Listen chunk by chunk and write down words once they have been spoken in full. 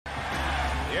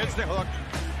Here's the hook.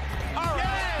 All right.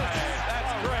 Yes,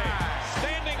 that's great.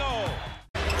 Standing O.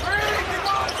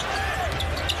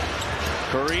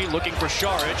 Curry looking for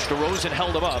Saric. DeRozan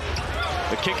held him up.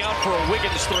 The kick out for a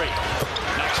Wiggins three.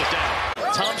 Knocks it down.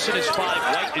 Thompson is 5.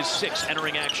 White is 6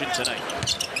 entering action tonight.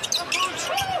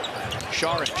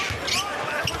 Saric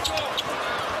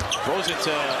throws it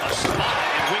to a spot,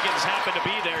 and Wiggins happened to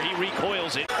be there. He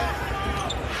recoils it. I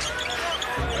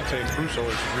tell you, Caruso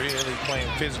is really playing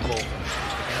physical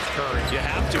against Curry. You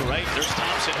have to, right? There's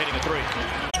Thompson hitting a 3.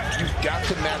 You've got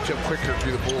to match up quicker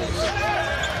through the Bulls.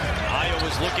 Ayo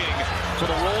is looking for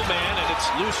the roll man, and it's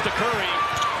loose to Curry.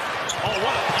 Oh,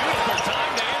 what a beautiful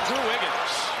time to Andrew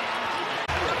Wiggins.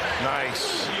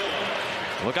 Nice.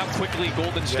 Look how quickly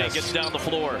Golden State gets down the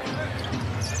floor.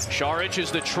 Saric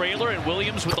is the trailer, and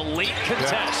Williams with a late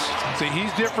contest. Yeah. See,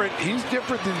 he's different. He's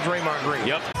different than Draymond Green.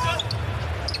 Yep.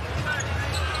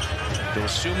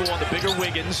 Dosunmu on the bigger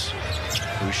Wiggins,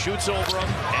 who shoots over him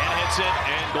and hits it,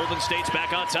 and Golden State's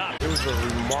back on top. It was a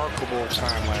remarkable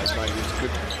time last night. It was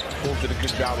good. Bulls did a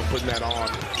good job of putting that on.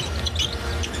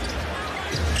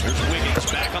 There's Wiggins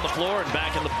back on the floor and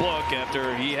back in the book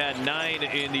after he had 9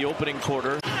 in the opening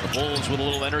quarter. The Bulls with a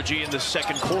little energy in the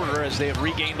second quarter as they have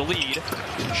regained the lead.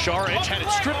 Saric had it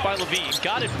stripped by Levine,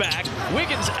 got it back.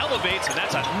 Wiggins elevates, and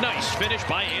that's a nice finish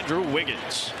by Andrew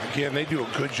Wiggins. Again, they do a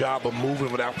good job of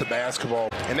moving without the basketball,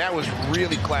 and that was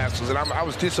really classless. And I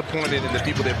was disappointed in the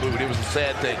people that booed. It was a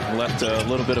sad thing. Left a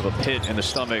little bit of a pit in the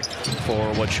stomach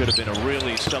for what should have been a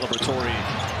really celebratory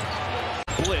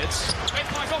blitz.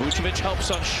 Vucevic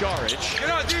helps on Saric.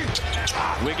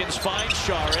 Wiggins finds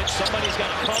Saric. Somebody's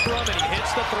got to cover him, and he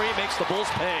hits the 3, makes the Bulls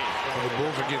pay. The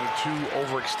Bulls are getting too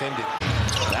overextended.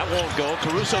 That won't go.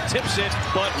 Caruso tips it,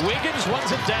 but Wiggins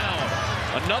runs it down.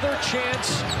 Another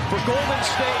chance for Golden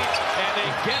State, and they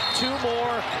get 2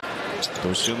 more.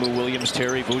 Dosunmu, Williams,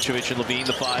 Terry, Vucevic, and Levine,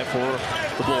 the 5 for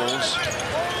the Bulls.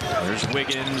 There's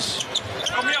Wiggins.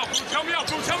 Tell me out, Boo. Tell me out,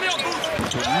 Boo. Tell me out, Boo.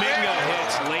 Kuminga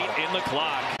hits late in the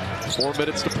clock. 4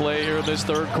 minutes to play here in this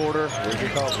third quarter. Where's your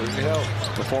help? Where's your help?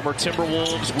 The former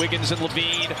Timberwolves, Wiggins and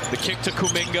Levine. The kick to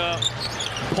Kuminga.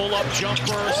 Pull-up jumper,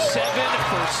 7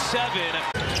 for 7.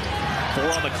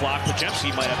 4 on the clock.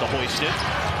 Podziemski might have to hoist it.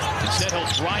 Instead,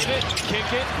 he'll drive it,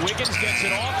 kick it. Wiggins gets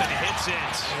it off and hits it.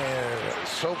 Yeah,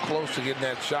 so close to getting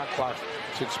that shot clock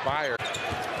to expire.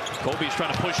 Kobe's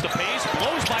trying to push the pace.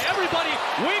 Blows by everybody.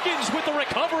 Wiggins with the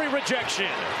recovery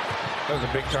rejection. That was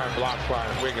a big-time block by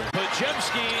Wiggins.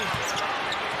 Podziemski,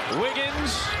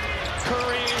 Wiggins,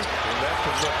 Curry,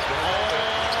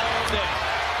 all day.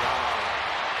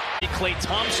 Klay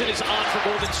Thompson is on for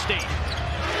Golden State.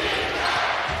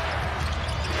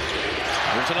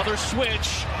 There's another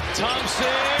switch. Thompson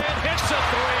hits a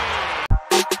 3.